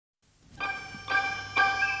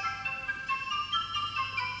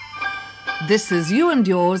This is You and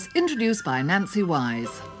Yours, introduced by Nancy Wise.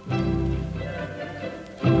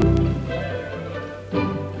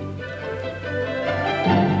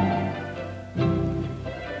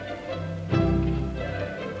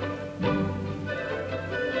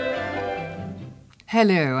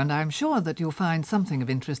 Hello, and I'm sure that you'll find something of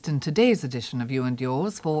interest in today's edition of You and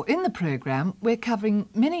Yours, for in the programme we're covering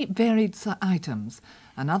many varied items.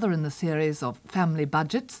 Another in the series of family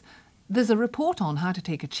budgets. There's a report on how to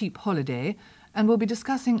take a cheap holiday, and we'll be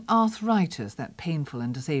discussing arthritis, that painful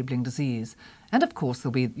and disabling disease. And of course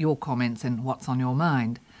there'll be your comments in What's on Your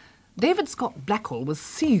Mind. David Scott Blackall was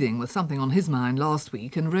seething with something on his mind last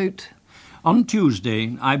week and wrote... On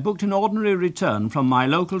Tuesday, I booked an ordinary return from my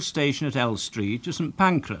local station at Elstree to St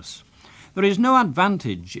Pancras. There is no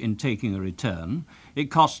advantage in taking a return.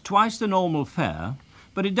 It costs twice the normal fare,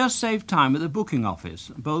 but it does save time at the booking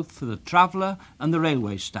office, both for the traveller and the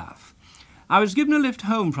railway staff. I was given a lift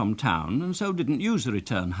home from town and so didn't use the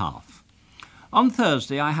return half. On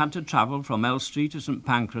Thursday, I had to travel from Elstree to St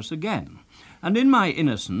Pancras again, and in my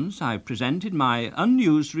innocence, I presented my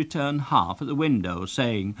unused return half at the window,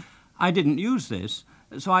 saying, I didn't use this,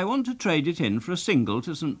 so I want to trade it in for a single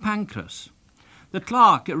to St Pancras. The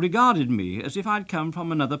clerk regarded me as if I'd come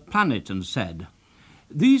from another planet and said,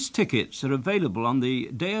 These tickets are available on the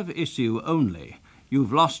day of issue only.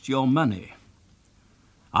 You've lost your money.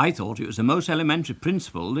 I thought it was the most elementary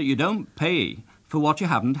principle that you don't pay for what you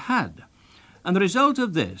haven't had. And the result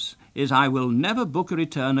of this is I will never book a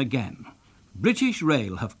return again. British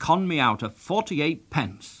Rail have conned me out of 48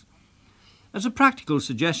 pence. As a practical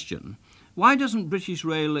suggestion, why doesn't British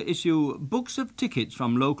Rail issue books of tickets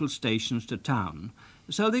from local stations to town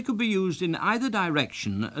so they could be used in either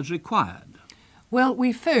direction as required? Well,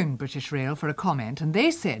 we phoned British Rail for a comment, and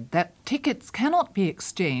they said that tickets cannot be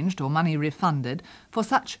exchanged or money refunded for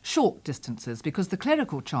such short distances because the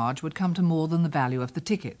clerical charge would come to more than the value of the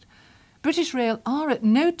ticket. British Rail are at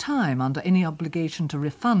no time under any obligation to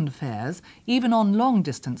refund fares, even on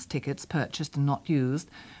long-distance tickets purchased and not used,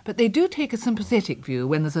 but they do take a sympathetic view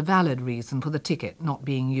when there's a valid reason for the ticket not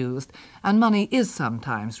being used, and money is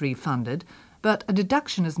sometimes refunded, but a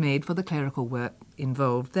deduction is made for the clerical work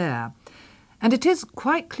involved there. And it is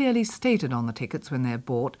quite clearly stated on the tickets when they're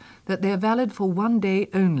bought that they're valid for 1 day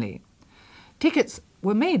only. Tickets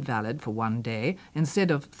were made valid for 1 day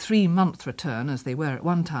instead of 3-month return as they were at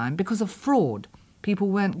one time because of fraud. People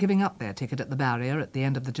weren't giving up their ticket at the barrier at the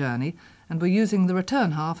end of the journey and were using the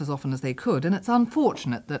return half as often as they could, and it's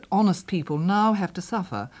unfortunate that honest people now have to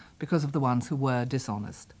suffer because of the ones who were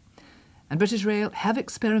dishonest. And British Rail have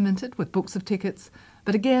experimented with books of tickets,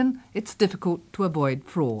 but again, it's difficult to avoid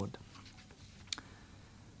fraud.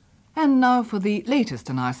 And now for the latest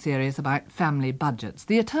in our series about family budgets,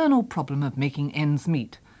 the eternal problem of making ends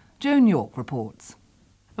meet. Joan York reports.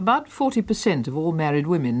 About 40% of all married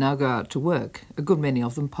women now go out to work, a good many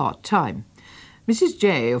of them part-time. Mrs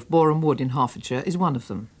J of Boreham Wood in Hertfordshire is one of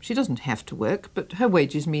them. She doesn't have to work, but her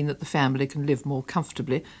wages mean that the family can live more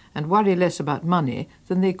comfortably and worry less about money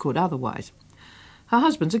than they could otherwise. Her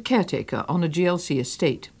husband's a caretaker on a GLC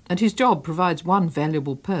estate, and his job provides one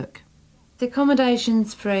valuable perk. The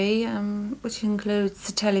accommodation's free, which includes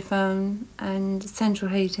the telephone and central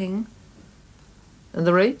heating. And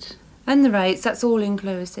the rate? And the rates, that's all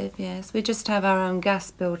inclusive, yes. We just have our own gas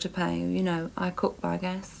bill to pay. You know, I cook by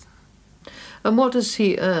gas. And what does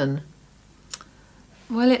he earn?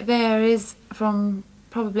 Well, it varies from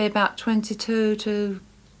probably about 22 to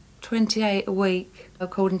 28 a week,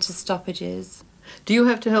 according to stoppages. Do you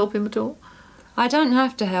have to help him at all? I don't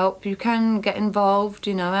have to help. You can get involved.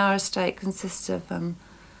 You know, our estate consists of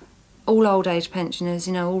all old age pensioners,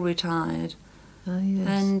 you know, all retired. Ah, yes.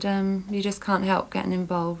 And you just can't help getting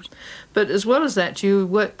involved. But as well as that, you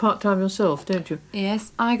work part-time yourself, don't you?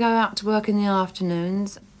 Yes, I go out to work in the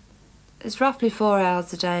afternoons. It's roughly 4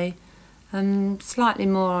 hours a day, slightly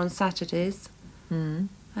more on Saturdays. Mm.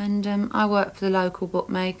 And I work for the local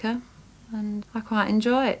bookmaker. And I quite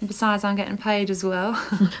enjoy it. Besides, I'm getting paid as well.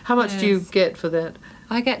 How much do you get for that?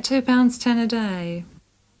 I get £2.10 a day.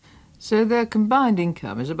 So their combined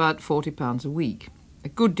income is about £40 a week. A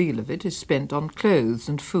good deal of it is spent on clothes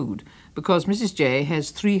and food, because Mrs J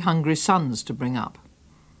has 3 hungry sons to bring up.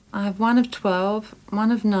 I have one of 12,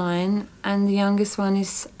 one of 9, and the youngest one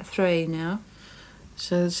is 3 now.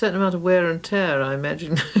 So a certain amount of wear and tear, I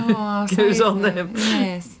imagine, I'll goes say on so. them.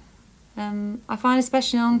 Yes. I find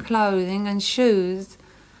especially on clothing and shoes,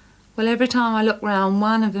 well, every time I look round,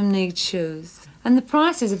 one of them needs shoes. And the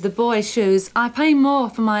prices of the boys' shoes, I pay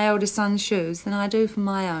more for my eldest son's shoes than I do for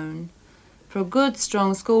my own. For a good,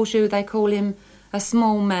 strong school shoe, they call him a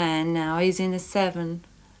small man now. He's in a 7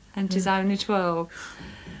 and he's only 12.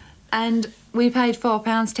 And we paid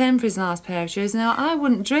 £4.10 for his last pair of shoes. Now, I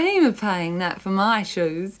wouldn't dream of paying that for my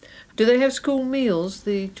shoes. Do they have school meals,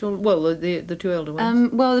 the children? Well, the two elder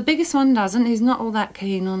ones? Well, the biggest one doesn't. He's not all that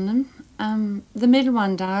keen on them. The middle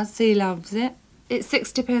one does. He loves it. It's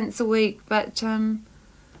 60p a week, but from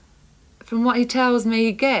what he tells me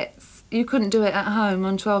he gets, you couldn't do it at home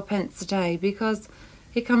on 12p a day, because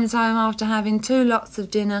he comes home after having 2 lots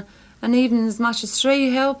of dinner and even as much as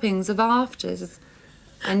 3 helpings of afters.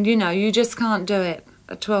 And, you know, you just can't do it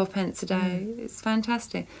at 12p a day. It's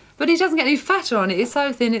fantastic. But he doesn't get any fatter on it. He's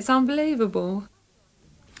so thin, it's unbelievable.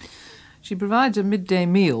 She provides a midday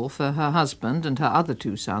meal for her husband and her other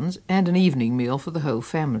 2 sons, and an evening meal for the whole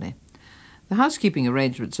family. The housekeeping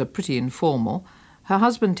arrangements are pretty informal. Her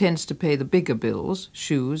husband tends to pay the bigger bills,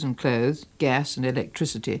 shoes and clothes, gas and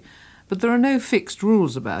electricity, but there are no fixed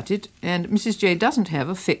rules about it, and Mrs. J doesn't have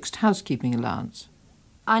a fixed housekeeping allowance.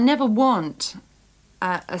 I never want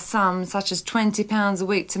a sum such as £20 a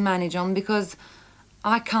week to manage on, because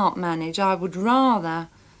I can't manage. I would rather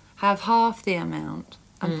have half the amount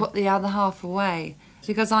and put the other half away,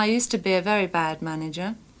 because I used to be a very bad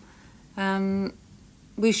manager.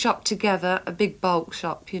 We shopped together, a big bulk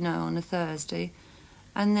shop, you know, on a Thursday,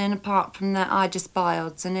 and then apart from that I just buy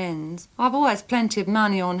odds and ends. I've always plenty of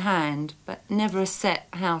money on hand, but never a set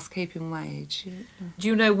housekeeping wage. Do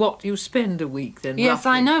you know what you spend a week then? Yes,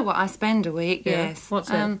 roughly? I know what I spend a week, Yeah. yes. What's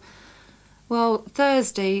that? Well,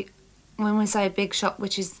 Thursday, when we say big shop,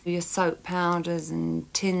 which is your soap powders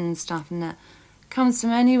and tin stuff and that, comes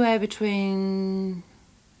from anywhere between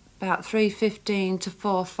about £3.15 to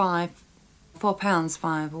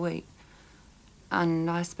 £4.5 a week. And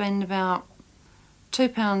I spend about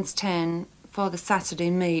 £2.10 for the Saturday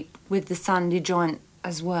meat with the Sunday joint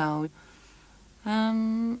as well.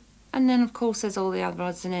 And then, of course, there's all the other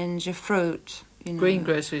odds and ends, your fruit, you know.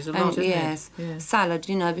 Greengroceries a lot, isn't yes, it? Yeah. salad,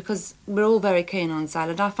 you know, because we're all very keen on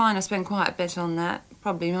salad. I find I spend quite a bit on that.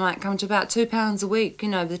 Probably might come to about £2 a week, you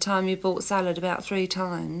know, by the time you bought salad about 3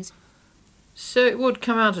 times. So it would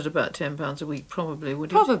come out at about £10 a week, probably,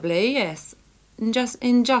 would it? Probably, yes. In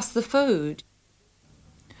just the food.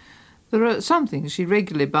 There are some things she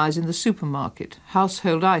regularly buys in the supermarket,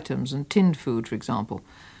 household items and tinned food, for example.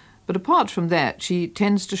 But apart from that, she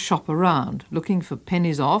tends to shop around, looking for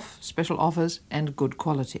pennies off, special offers and good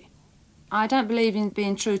quality. I don't believe in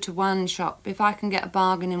being true to one shop. If I can get a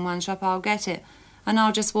bargain in one shop, I'll get it. And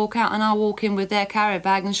I'll just walk out and I'll walk in with their carry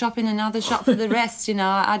bag and shop in another shop for the rest, you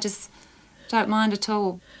know. I just don't mind at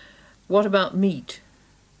all. What about meat?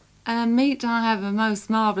 Meat, I have a most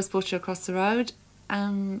marvellous butcher across the road.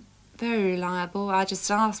 Very reliable. I just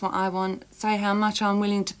ask what I want, say how much I'm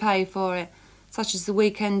willing to pay for it. Such as the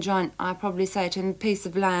weekend joint, I probably say to him, a piece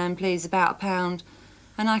of lamb, please, about £1.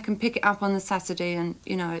 And I can pick it up on the Saturday and,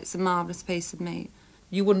 you know, it's a marvellous piece of meat.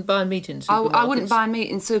 You wouldn't buy meat in supermarkets? I wouldn't buy meat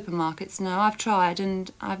in supermarkets, no. I've tried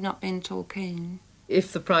and I've not been at all keen.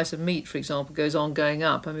 If the price of meat, for example, goes on going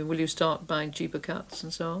up, I mean, will you start buying cheaper cuts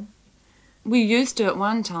and so on? We used to at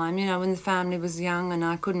one time, you know, when the family was young and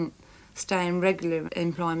I couldn't stay in regular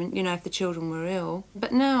employment, you know, if the children were ill.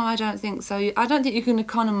 But now I don't think so. I don't think you can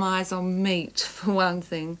economise on meat, for one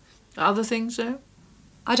thing. Other things, though?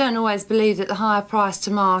 I don't always believe that the higher priced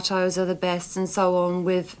tomatoes are the best and so on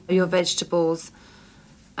with your vegetables.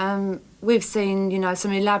 We've seen, you know,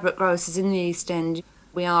 some elaborate grocers in the East End.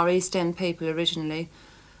 We are East End people originally.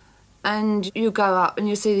 And you go up and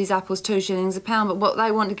you see these apples 2 shillings a pound, but what they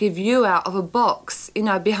want to give you out of a box, you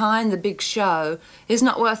know, behind the big show, is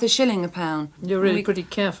not worth £1 shilling a pound. You're really pretty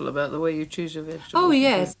careful about the way you choose your vegetables. Oh,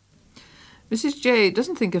 yes. Mrs. J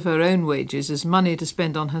doesn't think of her own wages as money to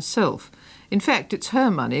spend on herself. In fact, it's her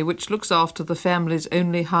money which looks after the family's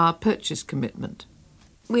only hire purchase commitment.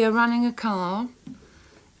 We are running a car.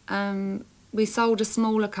 We sold a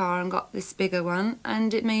smaller car and got this bigger one,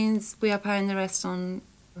 and it means we are paying the rest on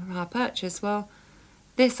our purchase. Well,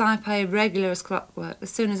 this I pay regular as clockwork. As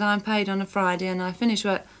soon as I'm paid on a Friday and I finish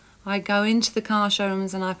work, I go into the car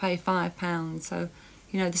showrooms and I pay £5. So,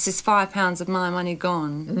 you know, this is £5 of my money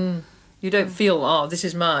gone. You don't feel, oh, this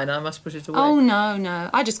is mine, I must put it away. Oh, no, no.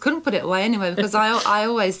 I just couldn't put it away anyway, because I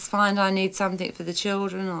always find I need something for the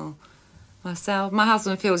children or myself. My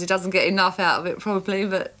husband feels he doesn't get enough out of it probably,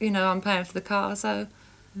 but, you know, I'm paying for the car, so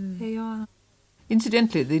here you are.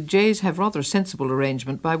 Incidentally, the Jays have rather a sensible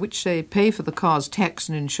arrangement by which they pay for the car's tax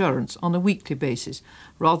and insurance on a weekly basis,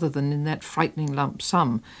 rather than in that frightening lump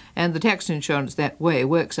sum, and the tax and insurance that way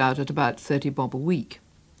works out at about 30 bob a week.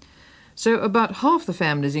 So about half the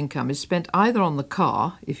family's income is spent either on the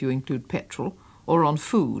car, if you include petrol, or on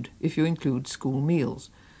food, if you include school meals.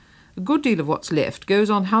 A good deal of what's left goes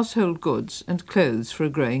on household goods and clothes for a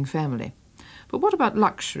growing family. But what about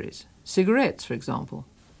luxuries? Cigarettes, for example.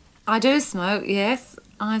 I do smoke, yes.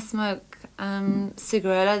 I smoke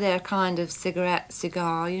cigarella. They're a kind of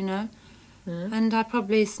cigar, you know. And I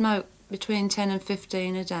probably smoke between 10 and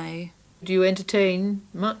 15 a day. Do you entertain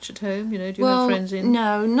much at home? You know, do you have friends in?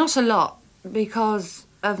 No, not a lot, because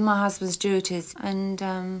of my husband's duties.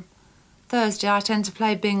 And Thursday I tend to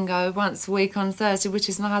play bingo once a week on Thursday, which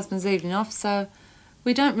is my husband's evening off, so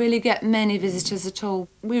we don't really get many visitors at all.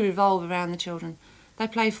 We revolve around the children. They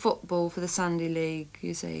play football for the Sunday League,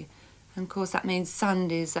 you see. And of course that means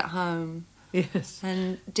Sundays at home. Yes.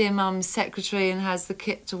 And dear mum's secretary and has the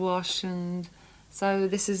kit to wash, and so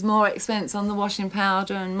this is more expense on the washing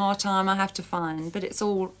powder and more time I have to find. But it's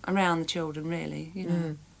all around the children, really, you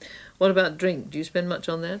know. What about drink? Do you spend much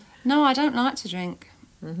on that? No, I don't like to drink.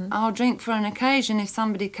 I'll drink for an occasion if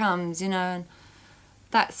somebody comes, you know, and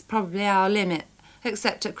that's probably our limit.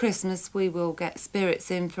 Except at Christmas we will get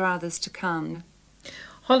spirits in for others to come.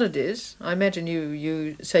 Holidays? I imagine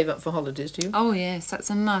you save up for holidays, do you? Oh yes,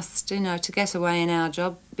 that's a must, you know, to get away in our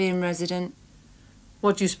job, being resident.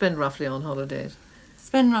 What do you spend roughly on holidays?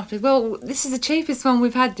 Spend roughly, well, this is the cheapest one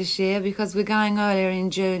we've had this year because we're going earlier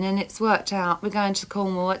in June and it's worked out. We're going to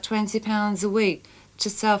Cornwall at £20 a week to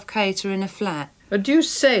self-cater in a flat. Do you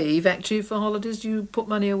save actually for holidays? Do you put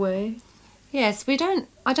money away? Yes,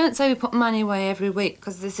 I don't say we put money away every week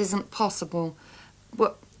because this isn't possible.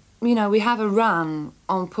 But, you know, we have a run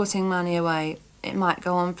on putting money away. It might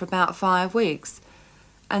go on for about 5 weeks.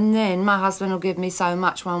 And then my husband will give me so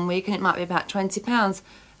much one week and it might be about £20.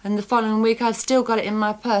 And the following week I've still got it in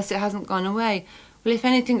my purse, it hasn't gone away. Well, if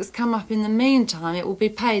anything's come up in the meantime, it will be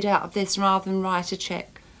paid out of this rather than write a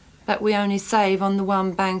cheque. But we only save on the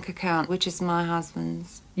one bank account, which is my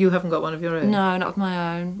husband's. You haven't got one of your own? No, not of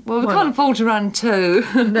my own. Well, we Why can't not? afford to run two.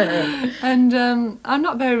 No. And I'm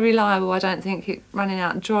not very reliable, I don't think, running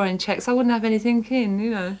out and drawing cheques. I wouldn't have anything in,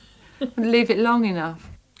 you know. Wouldn't leave it long enough.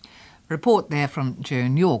 Report there from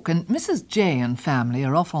Joan York. And Mrs. J and family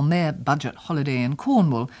are off on their budget holiday in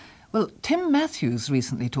Cornwall. Well, Tim Matthews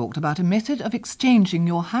recently talked about a method of exchanging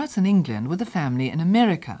your house in England with a family in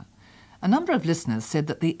America. A number of listeners said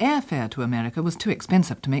that the airfare to America was too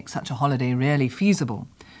expensive to make such a holiday really feasible.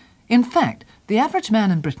 In fact, the average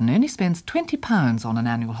man in Britain only spends £20 on an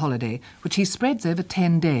annual holiday, which he spreads over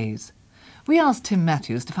 10 days. We asked Tim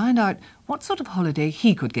Matthews to find out what sort of holiday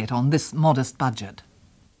he could get on this modest budget.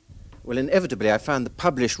 Well, inevitably I found the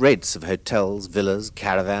published rates of hotels, villas,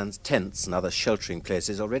 caravans, tents and other sheltering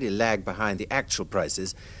places already lag behind the actual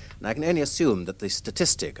prices, and I can only assume that the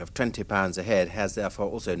statistic of £20 a head has therefore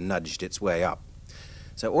also nudged its way up.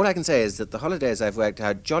 So all I can say is that the holidays I've worked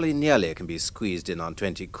out jolly nearly can be squeezed in on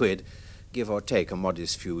 20 quid, give or take a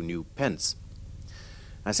modest few new pence.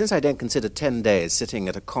 Now, since I don't consider 10 days sitting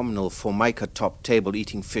at a communal formica-top table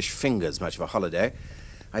eating fish fingers much of a holiday,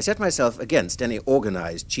 I set myself against any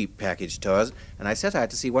organised cheap package tours, and I set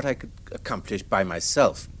out to see what I could accomplish by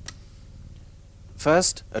myself.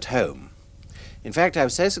 First, at home. In fact, I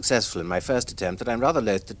was so successful in my first attempt that I'm rather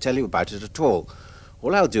loath to tell you about it at all.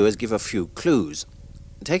 All I'll do is give a few clues.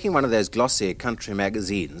 Taking one of those glossy country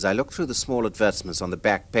magazines, I looked through the small advertisements on the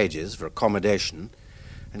back pages for accommodation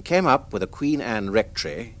and came up with a Queen Anne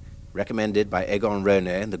rectory, recommended by Egon Rone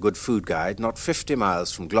in the Good Food Guide, not 50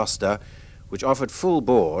 miles from Gloucester, which offered full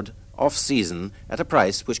board, off-season, at a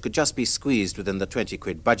price which could just be squeezed within the 20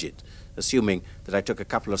 quid budget, assuming that I took a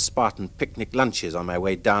couple of Spartan picnic lunches on my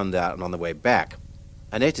way down there and on the way back.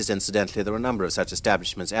 I noticed, incidentally, there were a number of such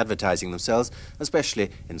establishments advertising themselves,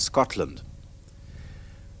 especially in Scotland.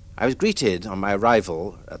 I was greeted on my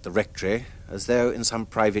arrival at the rectory as though in some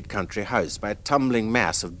private country house by a tumbling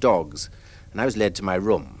mass of dogs, and I was led to my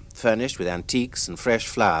room, furnished with antiques and fresh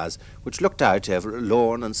flowers, which looked out over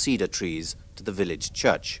lawn and cedar trees to the village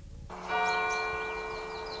church.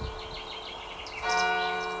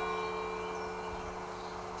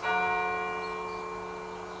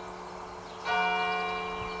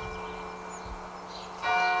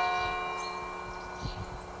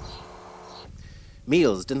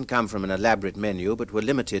 Meals didn't come from an elaborate menu, but were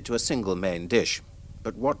limited to a single main dish.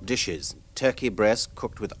 But what dishes? Turkey breast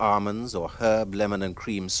cooked with almonds or herb, lemon and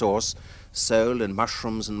cream sauce, sole and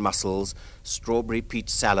mushrooms and mussels, strawberry peach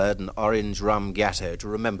salad and orange rum gatto, to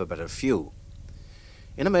remember but a few.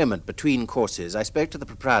 In a moment, between courses, I spoke to the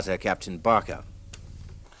proprietor, Captain Barker.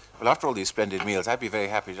 Well, after all these splendid meals, I'd be very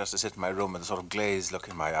happy just to sit in my room with a sort of glazed look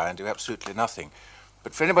in my eye and do absolutely nothing.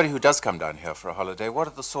 But for anybody who does come down here for a holiday, what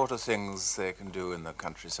are the sort of things they can do in the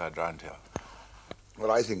countryside round here? Well,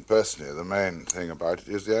 I think personally the main thing about it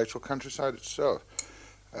is the actual countryside itself.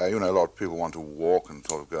 You know, a lot of people want to walk and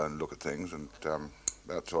sort of go and look at things and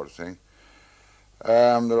that sort of thing.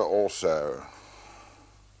 There are also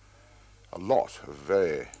a lot of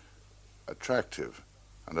very attractive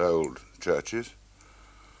and old churches,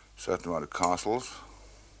 a certain amount of castles,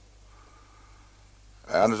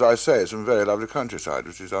 and, as I say, some very lovely countryside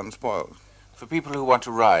which is unspoiled. For people who want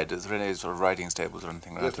to ride, is there any sort of riding stables or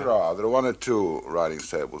anything like that? Yes, there are. There are 1 or 2 riding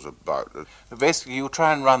stables about. But basically, you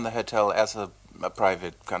try and run the hotel as a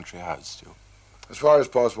private country house, too. As far as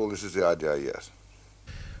possible, this is the idea, yes.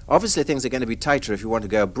 Obviously, things are going to be tighter if you want to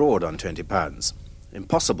go abroad on £20.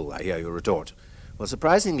 Impossible, I hear you retort. Well,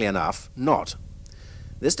 surprisingly enough, not.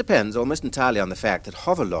 This depends almost entirely on the fact that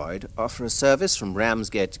Hoverloyd offer a service from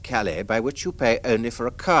Ramsgate to Calais by which you pay only for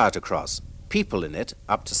a car to cross. People in it,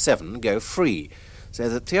 up to 7, go free, so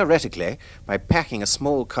that theoretically, by packing a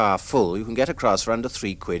small car full, you can get across for under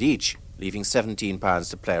 £3 each, leaving £17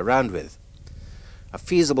 to play around with. A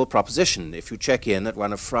feasible proposition if you check in at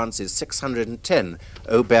one of France's 610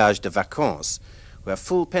 auberges de vacances, where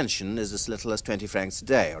full pension is as little as 20 francs a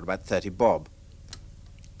day, or about 30 bob.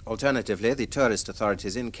 Alternatively, the tourist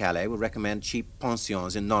authorities in Calais will recommend cheap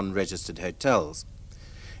pensions in non-registered hotels.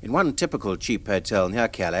 In one typical cheap hotel near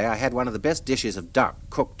Calais, I had one of the best dishes of duck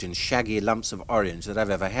cooked in shaggy lumps of orange that I've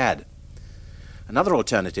ever had. Another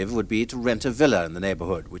alternative would be to rent a villa in the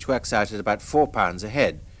neighbourhood, which works out at about £4 a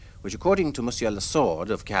head, which, according to Monsieur Lesorde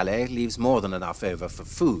of Calais, leaves more than enough over for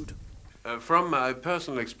food. From my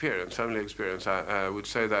personal experience, family experience, I would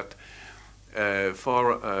say that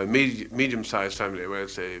for a medium-sized family, where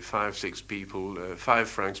it's say 5-6 people, 5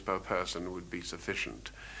 francs per person would be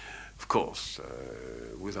sufficient. Of course,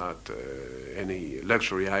 without any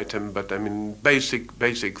luxury item, but I mean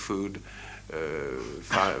basic food,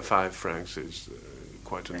 5 francs is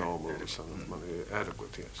quite a normal sum of money,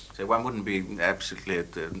 adequate, yes. So one wouldn't be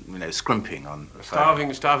absolutely, scrimping on...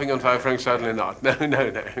 Starving on 5 francs, certainly not.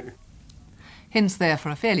 No. Hints there for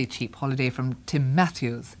a fairly cheap holiday from Tim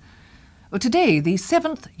Matthews. Well, today, the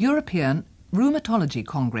 7th European Rheumatology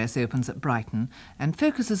Congress opens at Brighton and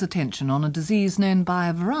focuses attention on a disease known by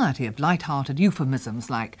a variety of light-hearted euphemisms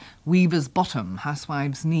like weaver's bottom,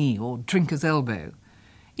 housewife's knee or drinker's elbow.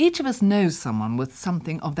 Each of us knows someone with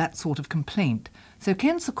something of that sort of complaint, so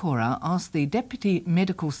Ken Sikora asked the Deputy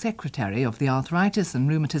Medical Secretary of the Arthritis and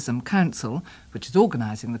Rheumatism Council, which is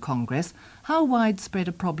organising the Congress, how widespread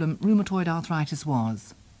a problem rheumatoid arthritis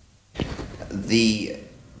was. The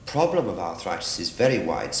problem of arthritis is very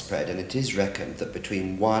widespread, and it is reckoned that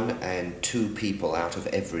between 1 and 2 people out of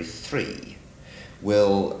every 3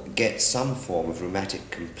 will get some form of rheumatic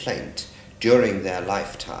complaint during their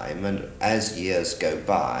lifetime, and as years go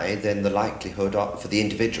by, then the likelihood for the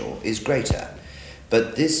individual is greater.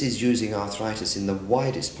 But this is using arthritis in the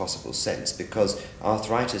widest possible sense, because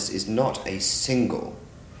arthritis is not a single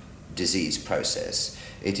disease process.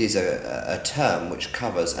 It is a term which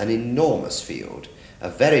covers an enormous field, a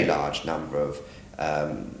very large number of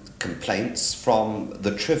complaints, from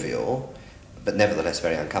the trivial, but nevertheless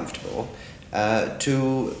very uncomfortable,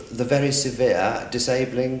 to the very severe,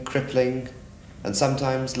 disabling, crippling, and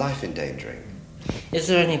sometimes life-endangering. Is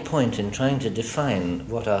there any point in trying to define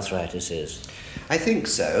what arthritis is? I think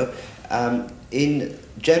so. In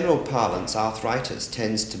general parlance, arthritis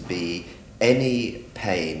tends to be any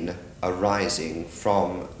pain arising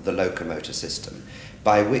from the locomotor system,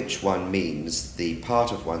 by which one means the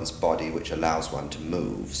part of one's body which allows one to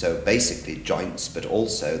move, so basically joints, but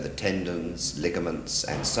also the tendons, ligaments,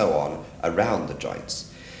 and so on around the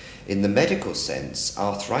joints. In the medical sense,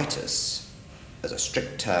 arthritis, as a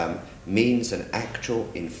strict term, means an actual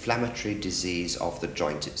inflammatory disease of the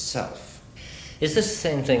joint itself. Is this the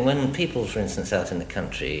same thing when people, for instance, out in the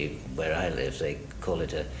country where I live, they call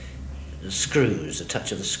it a screws, a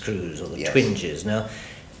touch of the screws, or the Yes. twinges? Now,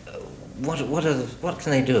 what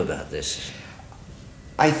can they do about this?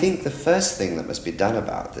 I think the first thing that must be done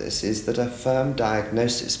about this is that a firm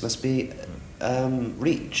diagnosis must be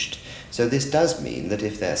reached. So this does mean that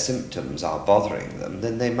if their symptoms are bothering them,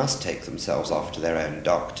 then they must take themselves off to their own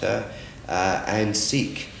doctor and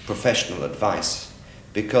seek professional advice,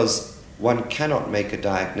 because one cannot make a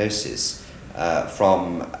diagnosis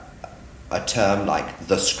from a term like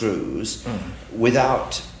the screws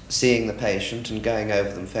without seeing the patient and going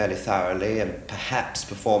over them fairly thoroughly and perhaps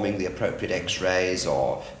performing the appropriate x-rays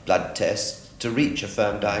or blood tests to reach a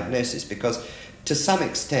firm diagnosis, because to some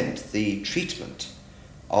extent the treatment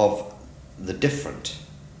of the different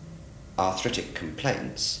arthritic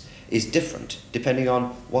complaints is different depending on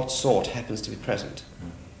what sort happens to be present.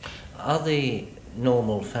 Are the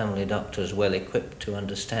normal family doctors well equipped to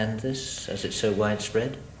understand this, as it's so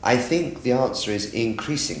widespread? I think the answer is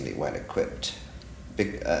increasingly well equipped,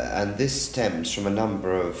 and this stems from a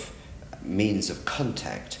number of means of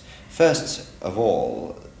contact. First of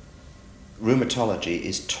all, rheumatology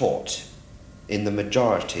is taught in the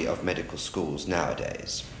majority of medical schools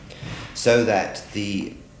nowadays, so that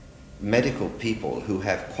the medical people who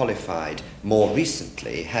have qualified more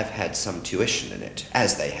recently have had some tuition in it,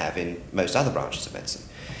 as they have in most other branches of medicine.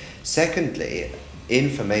 Secondly,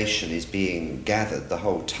 information is being gathered the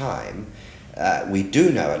whole time. We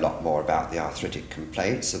do know a lot more about the arthritic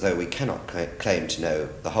complaints, although we cannot claim to know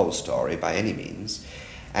the whole story by any means.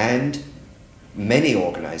 And many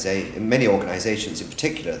organisations, in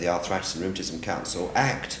particular the Arthritis and Rheumatism Council,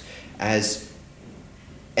 act as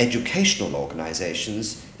educational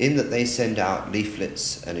organisations in that they send out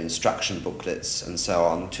leaflets and instruction booklets and so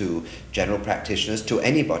on to general practitioners, to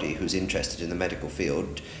anybody who's interested in the medical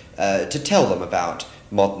field, to tell them about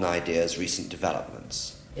modern ideas, recent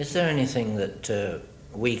developments. Is there anything that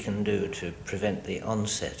we can do to prevent the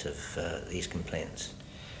onset of these complaints?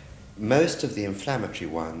 Most of the inflammatory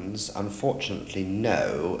ones, unfortunately,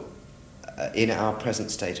 no, in our present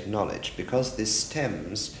state of knowledge, because this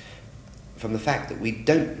stems from the fact that we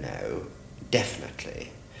don't know definitely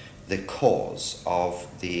the cause of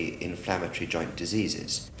the inflammatory joint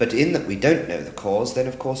diseases. But in that we don't know the cause, then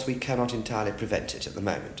of course we cannot entirely prevent it at the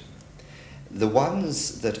moment. The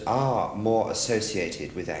ones that are more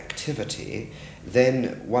associated with activity,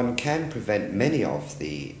 then one can prevent many of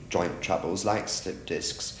the joint troubles, like slip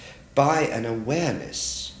discs, by an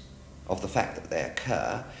awareness of the fact that they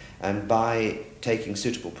occur, and by taking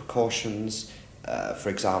suitable precautions. For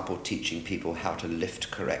example, teaching people how to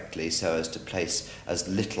lift correctly so as to place as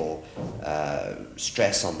little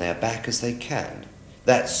stress on their back as they can.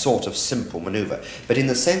 That sort of simple manoeuvre. But in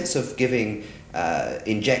the sense of giving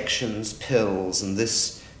injections, pills, and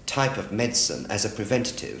this type of medicine as a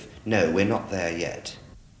preventative, no, we're not there yet.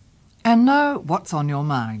 And now, what's on your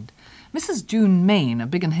mind? Mrs. June Main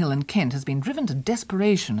of Biggin Hill in Kent has been driven to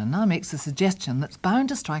desperation and now makes a suggestion that's bound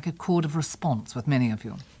to strike a chord of response with many of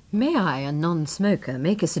you. May I, a non-smoker,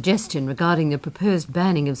 make a suggestion regarding the proposed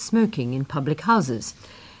banning of smoking in public houses?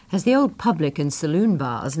 As the old public and saloon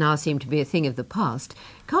bars now seem to be a thing of the past,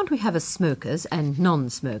 can't we have a smokers and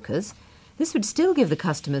non-smokers? This would still give the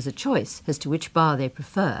customers a choice as to which bar they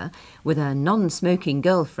prefer, with a non-smoking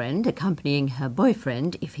girlfriend accompanying her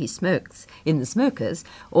boyfriend if he smokes in the smokers,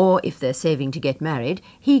 or if they're saving to get married,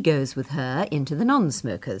 he goes with her into the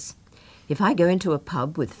non-smokers. If I go into a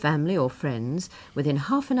pub with family or friends, within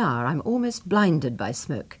half an hour I'm almost blinded by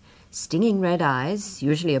smoke, stinging red eyes,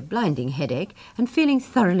 usually a blinding headache, and feeling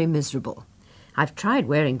thoroughly miserable. I've tried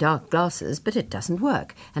wearing dark glasses, but it doesn't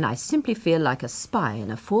work, and I simply feel like a spy in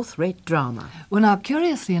a fourth-rate drama. Well, now,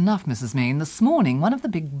 curiously enough, Mrs. Main, this morning one of the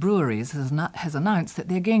big breweries has announced that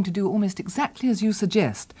they're going to do almost exactly as you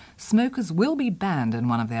suggest. Smokers will be banned in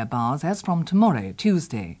one of their bars as from tomorrow,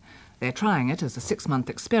 Tuesday. They're trying it as a 6-month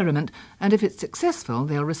experiment, and if it's successful,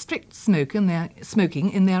 they'll restrict smoking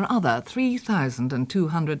in their other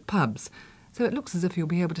 3,200 pubs. So it looks as if you'll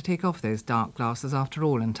be able to take off those dark glasses after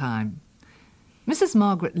all in time. Mrs.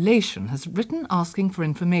 Margaret Lation has written asking for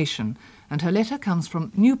information, and her letter comes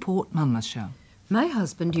from Newport, Monmouthshire. My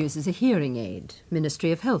husband uses a hearing aid,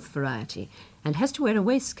 Ministry of Health variety, and has to wear a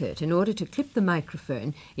waistcoat in order to clip the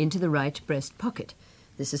microphone into the right breast pocket.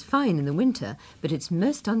 This is fine in the winter, but it's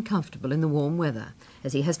most uncomfortable in the warm weather,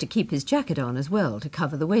 as he has to keep his jacket on as well to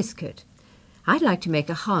cover the waistcoat. I'd like to make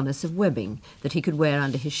a harness of webbing that he could wear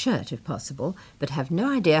under his shirt if possible, but have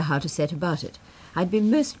no idea how to set about it. I'd be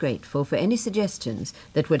most grateful for any suggestions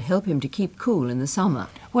that would help him to keep cool in the summer.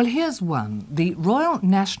 Well, here's one. The Royal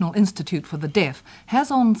National Institute for the Deaf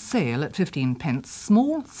has on sale at 15p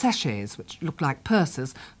small sachets, which look like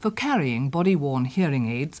purses, for carrying body-worn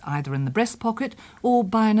hearing aids either in the breast pocket or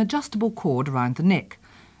by an adjustable cord around the neck.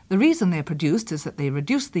 The reason they're produced is that they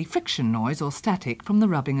reduce the friction noise or static from the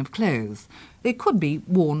rubbing of clothes. They could be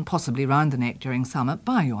worn possibly round the neck during summer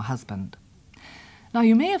by your husband. Now,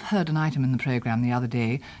 you may have heard an item in the programme the other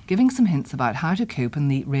day giving some hints about how to cope in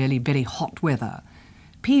the really very hot weather.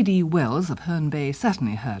 P.D. Wells of Herne Bay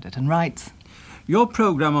certainly heard it and writes, Your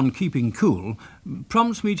programme on keeping cool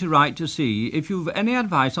prompts me to write to see if you've any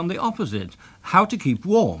advice on the opposite, how to keep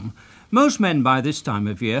warm. Most men by this time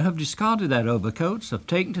of year have discarded their overcoats, have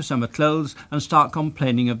taken to summer clothes and start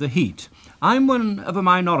complaining of the heat. I'm one of a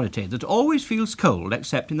minority that always feels cold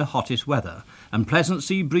except in the hottest weather, and pleasant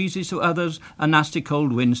sea breezes to others and nasty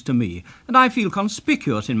cold winds to me, and I feel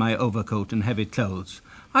conspicuous in my overcoat and heavy clothes.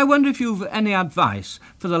 I wonder if you've any advice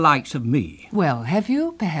for the likes of me. Well, have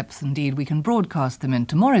you? Perhaps indeed we can broadcast them in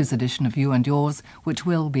tomorrow's edition of You and Yours, which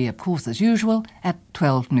will be, of course, as usual, at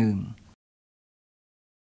 12 noon.